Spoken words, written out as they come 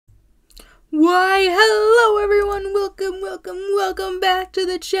Why, hello everyone, welcome back to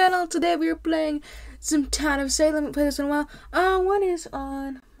the channel. Today we are playing some Town of Salem. I haven't played this in a while. What is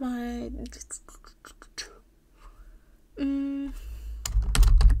on my...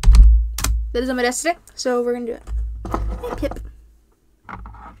 That is on my desk today, so we're gonna do it. Hey, Pip.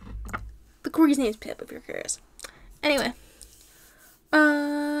 The corgi's name is Pip, if you're curious. Anyway.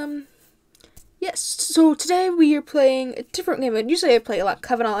 Yes, so today we are playing a different game. Usually I play a lot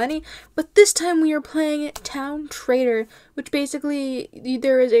Covenant Any, but this time we are playing Town Traitor, which basically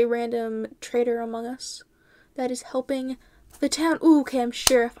there is a random traitor among us that is helping the town. Ooh, okay, I'm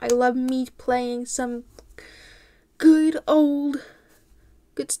sheriff. I love me playing some good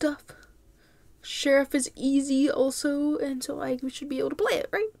stuff. Sheriff is easy also, and so we should be able to play it,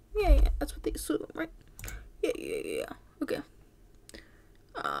 right? Yeah, that's what they assume, right? Yeah. Okay.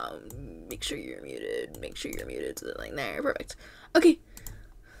 Make sure you're muted, so like there, perfect. Okay,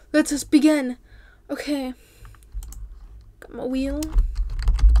 let's just begin. Okay, got my wheel,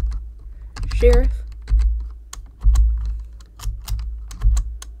 sheriff.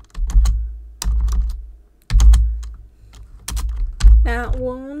 That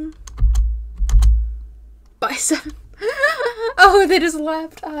one by 7. Oh, they just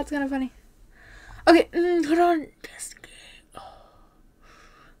left. Oh, it's kind of funny. Okay, hold on.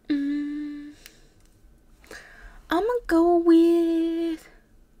 I'm gonna go with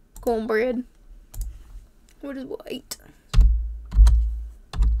cornbread. What is white?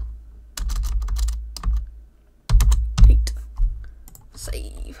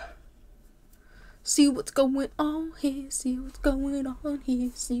 Save. See what's going on here. See what's going on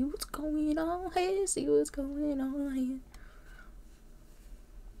here. See what's going on here. See what's going on here.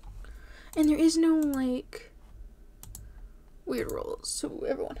 And there is no like weird rules, so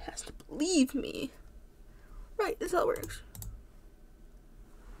everyone has to believe me. Right, that's how it works.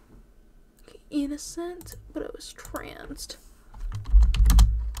 Okay, innocent, but I was tranced.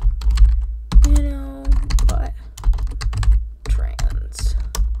 You know, but trans.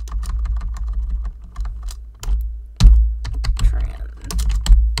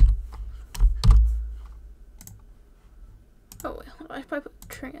 Oh wait, hold on, I probably put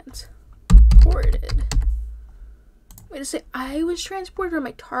transported. Wait to say I was transported or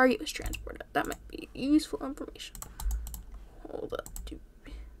my target was transported. That might be useful information. Hold up, dude.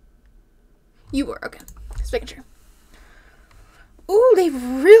 You were, okay. Just making sure. Ooh, they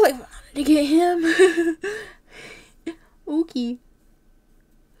really wanted to get him. Okay.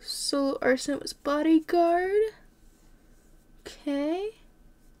 Solo arson was bodyguard. Okay.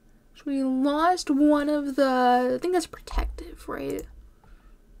 So we lost one of the... I think that's protective, right?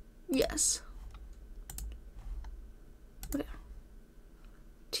 Yes. Okay.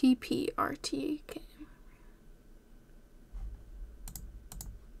 TPRT. Okay.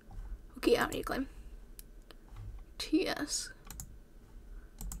 Okay, I don't need to claim. TS.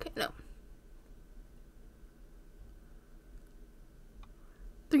 Okay, no.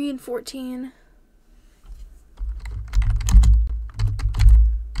 3 and 14.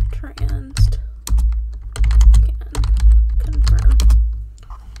 Tranced. Can confirm.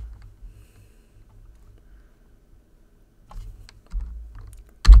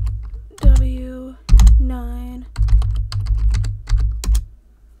 W9.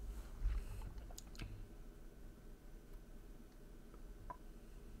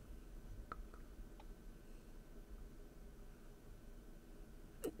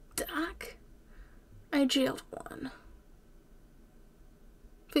 Doc? I jailed 1.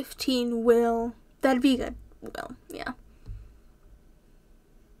 15 will. That'd be good. Will, yeah.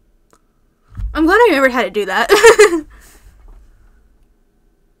 I'm glad I remembered how to do that.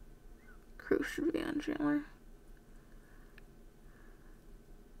 Crew should be on jailer.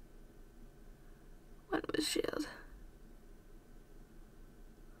 When was jailed?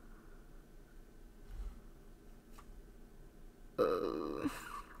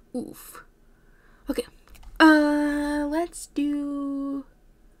 Oof. Okay. Let's do...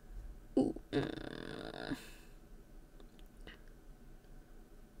 Ooh. I'm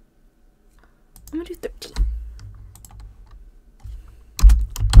gonna do 13.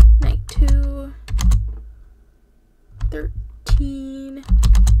 Night 2. 13.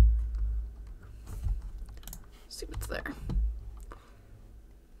 See what's there.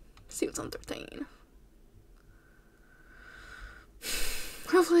 See what's on 13.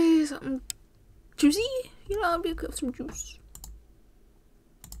 Hopefully something juicy. You know, I'll be good with some juice.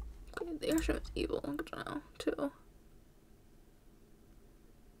 Okay, the airship is evil. Good to know, too.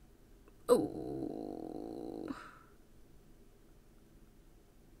 Oh.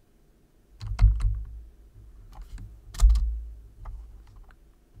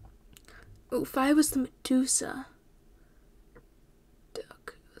 Oh, 5 was the Medusa.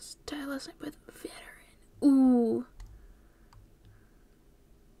 Duck was died last night by the veteran. Ooh.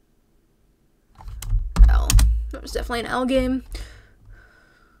 L. That was definitely an L game.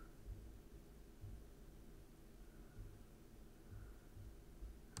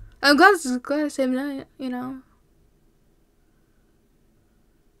 I'm glad I saved night, you know.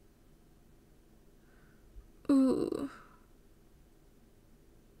 Ooh.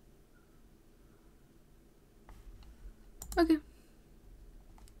 Okay.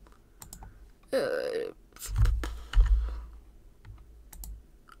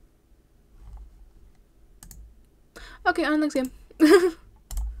 Okay, on the next game.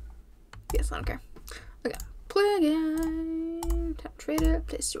 Yes, I don't care. Okay, play again. Town Traitor,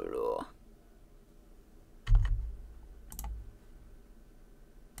 play solo.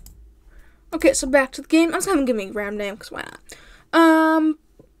 Okay, so back to the game. I was gonna give me a random name because why not?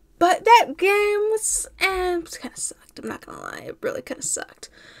 But that game was kind of sucked. I'm not gonna lie, it really kind of sucked.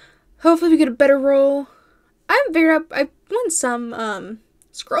 Hopefully we get a better roll. I won some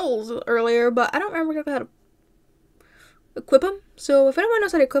scrolls earlier, but I don't remember how to equip them. So if anyone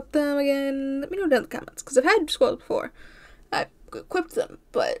knows how to equip them again, let me know down in the comments. Because I've had scrolls before. I equipped them,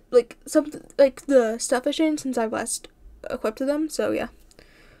 but like something like the stuff has changed since I've last equipped them. So yeah.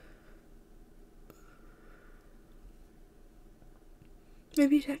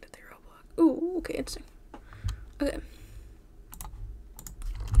 Maybe attacked at the roadblock. Ooh, okay, interesting. Okay.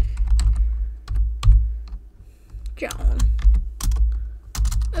 John.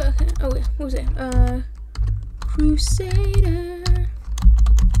 Okay. Oh wait, what was it? Crusader.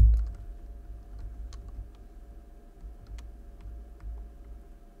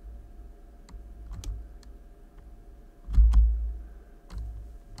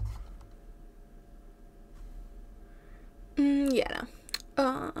 Yeah, no.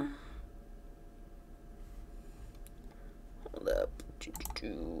 Hold up.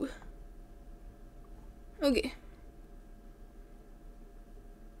 Okay.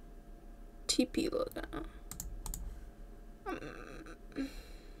 TP loadout.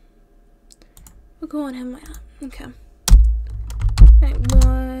 We'll go on him. Okay.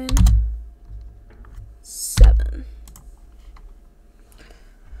 917.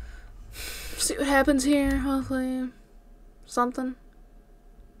 See what happens here. Hopefully, something.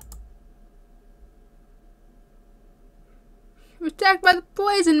 We're attacked by the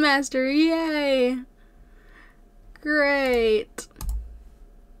Poison Master. Yay! Great.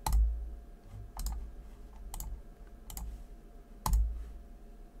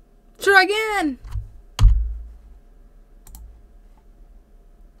 Try again.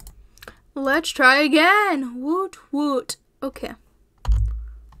 Let's try again. Woot woot. Okay.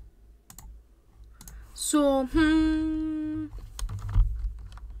 So,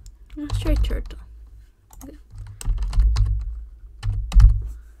 let's try turtle. Okay.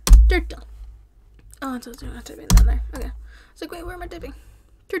 Turtle. Oh, it's also not typing down there. Okay. It's like, wait, where am I typing?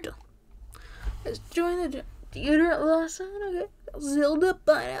 Turtle. Let's join the deodorant Lawson. Okay. Zelda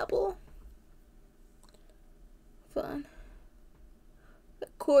pineapple. Fun.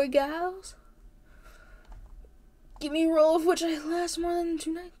 Koi gals. Give me a roll of which I last more than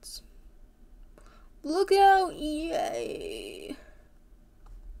 2 nights. Look out, yay.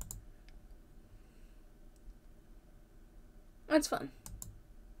 That's fun.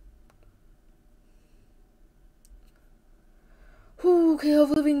 Ooh, okay,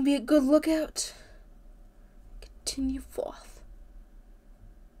 hopefully we can be a good lookout. Continue forth.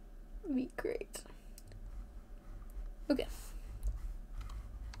 Be great. Okay.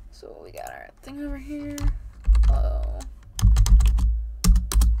 So we got our thing over here. Oh.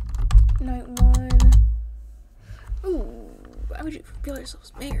 Night 1. Ooh, why would you feel yourself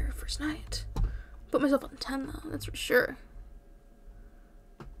as mayor first night? Put myself on 10 though, that's for sure.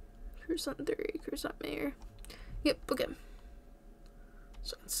 Cruise on 3, cruise on mayor. Yep, okay.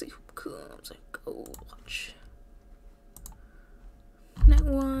 So let's see who comes. Go watch. Night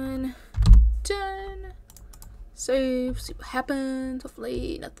 1. 10. Save, see what happens.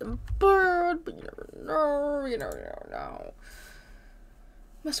 Hopefully nothing bad, but you never know. You never know.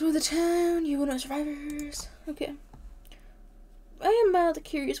 Messing with the town, you will know survivors. Okay. I am mildly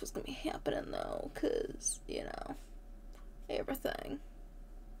curious what's gonna be happening though, cause you know everything.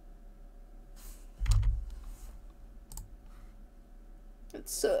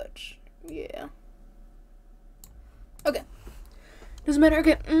 It's such, yeah. Okay. Doesn't matter.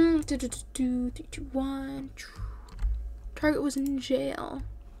 Okay. 3, 2, 1. Target was in jail.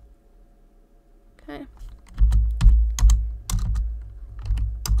 Okay.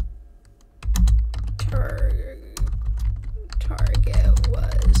 Target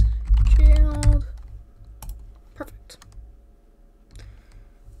was jail.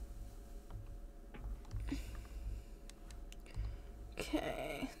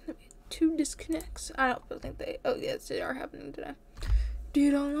 disconnects. I don't think they. Oh yes, they are happening today.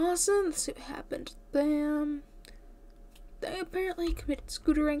 Dude on Lawson. Let's see what happened to them. They apparently committed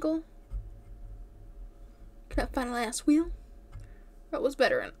scooter wrangle. Cannot find a last wheel. What was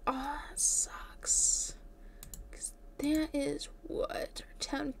better? And oh, that sucks. Cause that is what our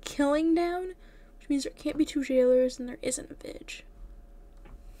town killing down, which means there can't be 2 jailers and there isn't a bitch.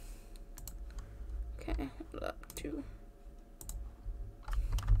 Okay, hold up. 2.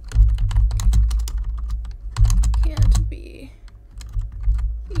 Can't be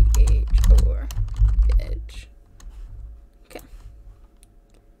EH or bitch. Okay.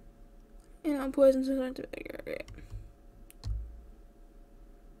 And on poisons is going to be right.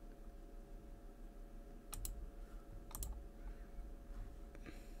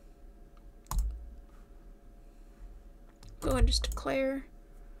 Go and just declare.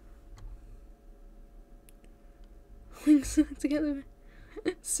 Links together.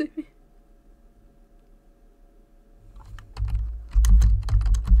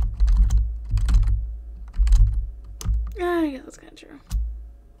 I guess that's kind of true.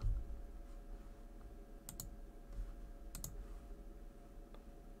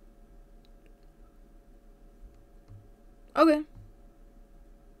 Okay.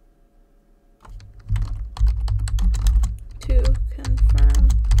 To confirm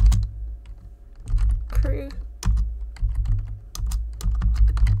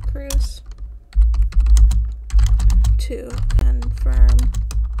cruise to confirm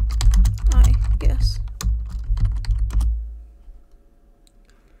I guess.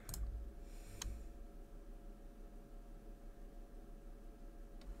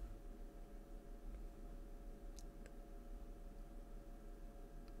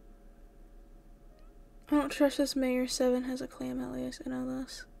 I don't trust this Mayor 7 has a clam alias, I know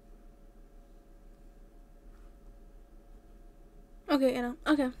this. Okay, you know,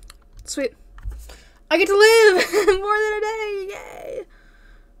 okay. Sweet. I get to live more than a day, yay!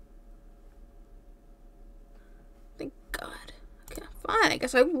 Thank God. Okay, fine, I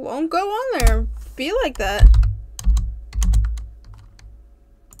guess I won't go on there and be like that.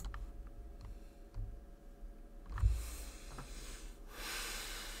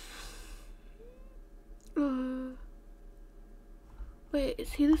 Wait,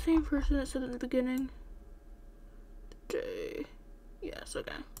 is he the same person that said in the beginning? J. Yes,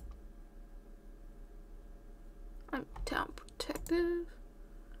 okay. I'm town protective.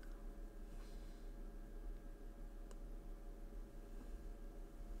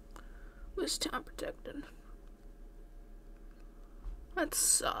 Was town protected? That's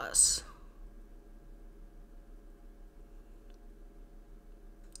sus.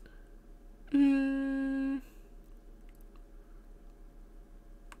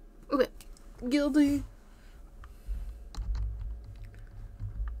 Okay. Guilty.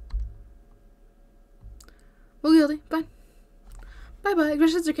 Well, guilty. Bye. Bye-bye.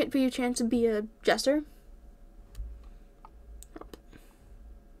 Questions there can't be a chance to be a jester.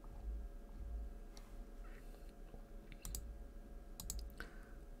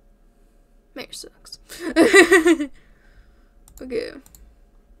 Mayor sucks. Okay.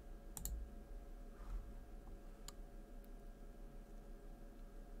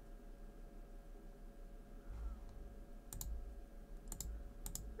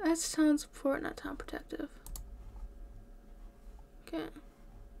 That's town support, not town protective. Okay.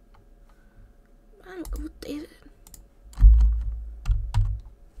 I'm gonna go with David.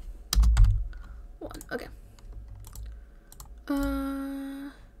 1. Okay.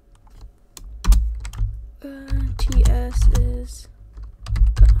 TS is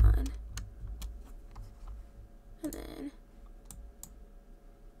gone. And then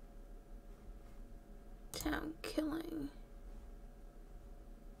town killing.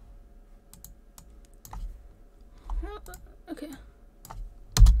 Okay.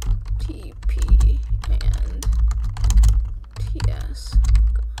 TP and TS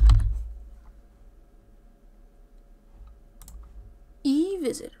gone. E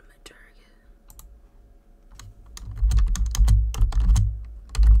visited my target.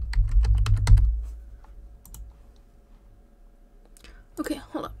 Okay,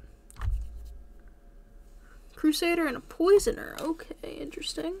 hold up. Crusader and a poisoner. Okay,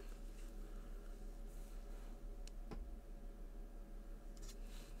 interesting.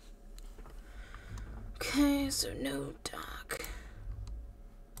 Okay, so no doc.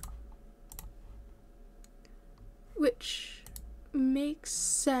 Which makes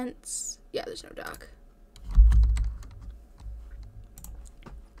sense. Yeah, there's no doc.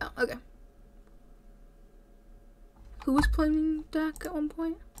 Oh, okay. Who was playing doc at one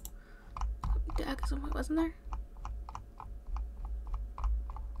point? Doc at some point, wasn't there?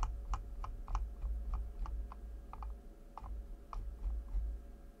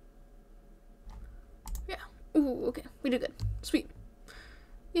 Ooh, okay. We did good. Sweet.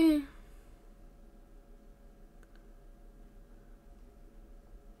 Yay.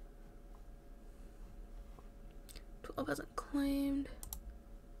 Hasn't claimed.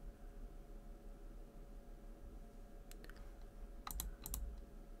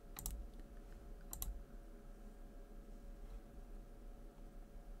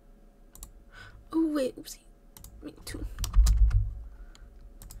 Oh wait, oopsie. Me too.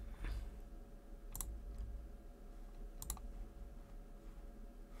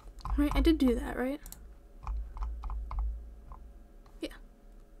 Right, I did do that, right? Yeah.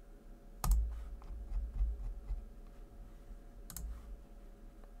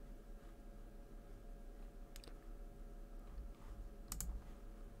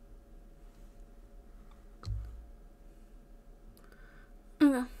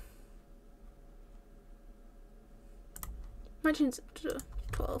 Okay. Might change it to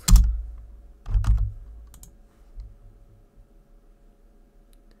 12.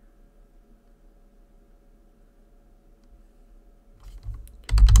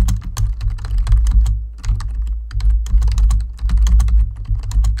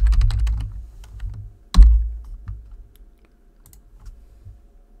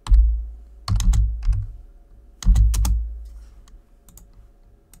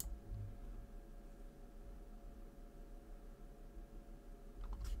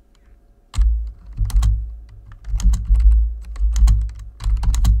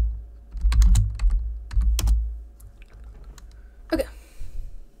 Okay.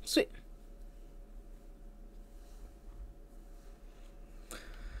 Sweet.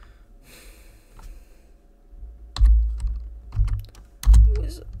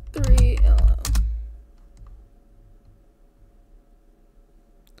 Is 3 LO.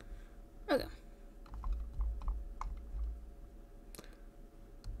 Okay.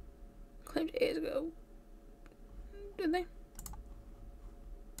 Claimed days ago. Did they?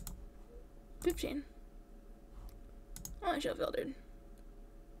 15. Oh, I should have filtered.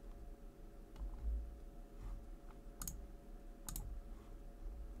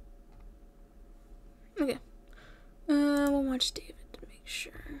 Okay. We'll watch David to make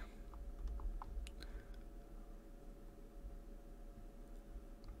sure.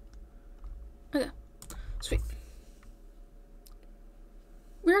 Okay. Sweet.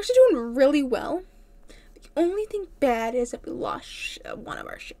 We're actually doing really well. The only thing bad is that we lost one of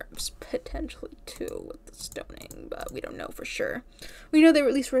our sheriffs, potentially 2 with the stoning, but we don't know for sure. We know that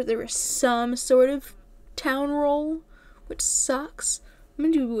at least there was some sort of town roll, which sucks. I'm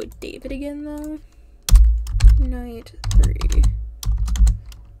gonna do it with David again though. Night 3.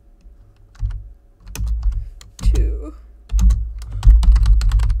 2.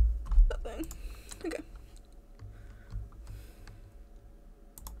 Nothing. Okay.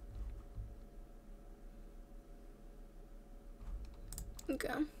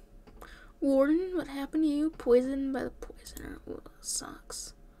 Okay. Warden, what happened to you? Poisoned by the poisoner. Ooh, that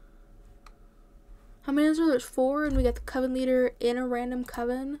sucks. How many is there? There's 4, and we got the coven leader in a random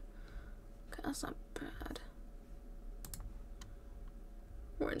coven. Okay, that's not bad.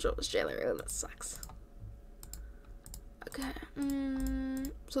 Orange was jailer. Oh, that sucks. Okay.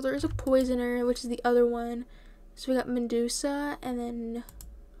 So there is a poisoner, which is the other one. So we got Medusa, and then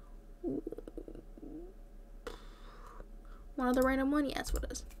one other random one. Yeah, that's what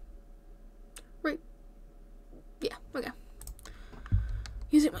it is. Right. Yeah. Okay.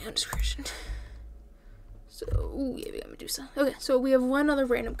 Using my own discretion. So, ooh, yeah, we got Medusa. Okay, so we have one other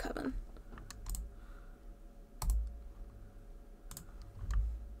random coven.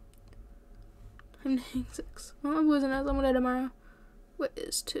 I'm doing 6. Well, I'm losing as I'm gonna die tomorrow. What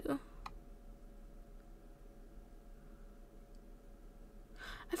is 2?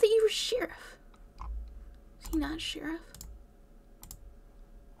 I thought you were sheriff. Is he not sheriff?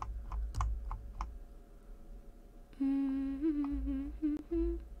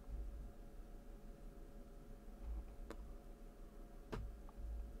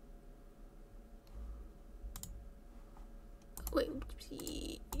 Wait,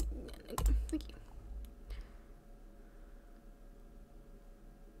 okay, thank you.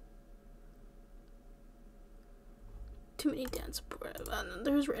 Too many town support.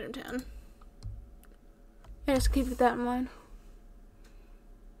 There's random town. I just keep that in mind.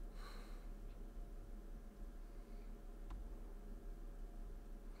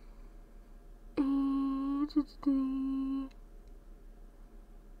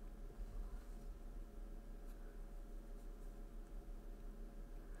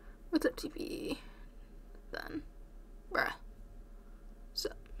 What's up, TP? Then, bruh. So,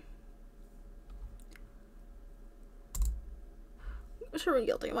 sure, we're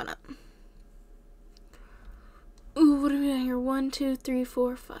guilty. Why not? what are we doing here? 1, 2, 3,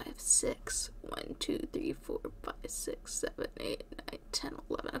 4, 5, 6. 1, 2, 3, 4, 5, 6, 7, 8, 9, 10,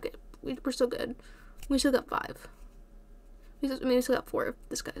 11. Okay, we're still good. We still got 5. We still got 4 if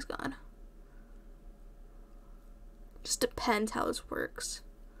this guy's gone. Just depends how this works.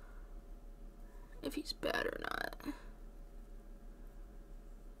 If he's bad or not.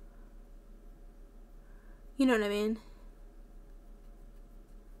 You know what I mean?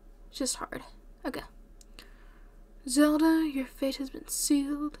 It's just hard. Okay. Zelda, your fate has been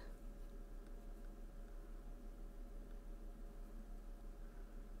sealed.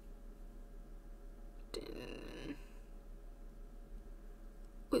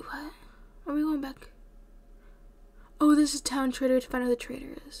 Wait, what? Are we going back? Oh, this is Town Traitor to find out who the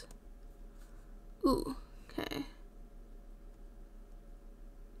traitor is. Ooh, okay.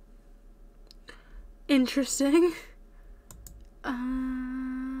 Interesting.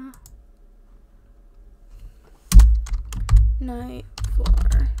 Night 4,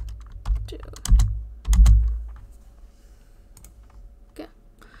 2. Okay.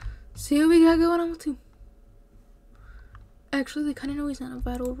 See what we got going on with 2. Actually, they kind of know he's not a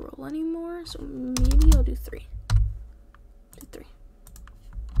vital role anymore, so maybe I'll do 3. Do 3.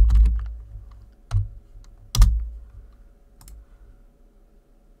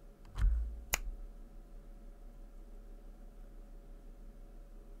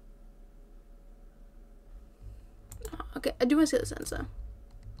 Okay, I do want to see the sense though.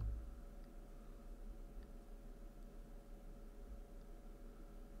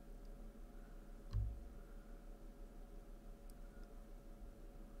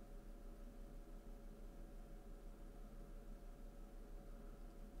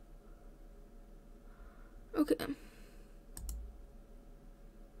 Okay.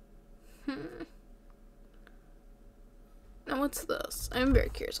 Now what's this? I'm very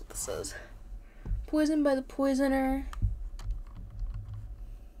curious what this is. Poisoned by the poisoner.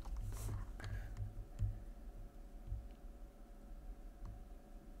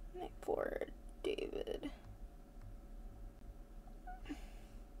 Night 4, David.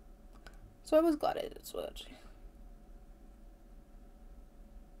 So I was glad I did switch.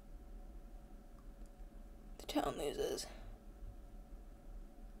 The town loses.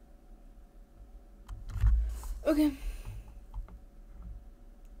 Okay.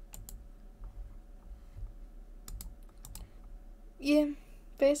 Yeah,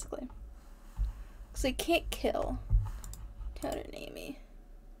 basically. Because I can't kill Town and Amy.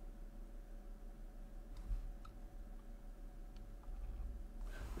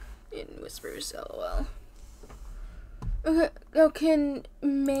 In whispers, lol. Okay, now can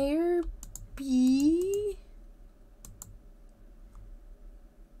Mayor be...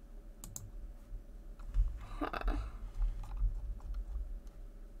 Huh.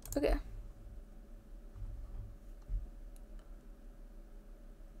 Okay.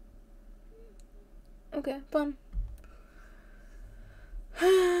 Okay, fun.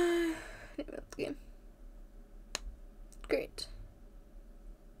 Anyway, that's the game. Great.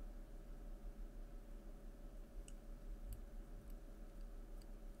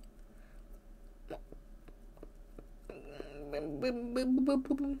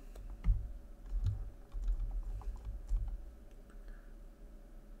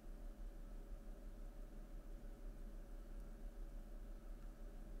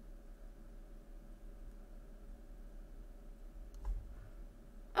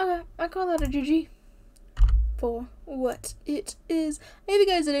 Okay, I call that a GG for what it is. If you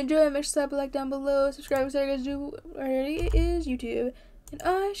guys did enjoy, make sure to slap a like down below, subscribe if you guys do already. It is YouTube, and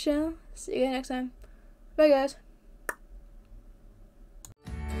I shall see you guys next time. Bye, guys.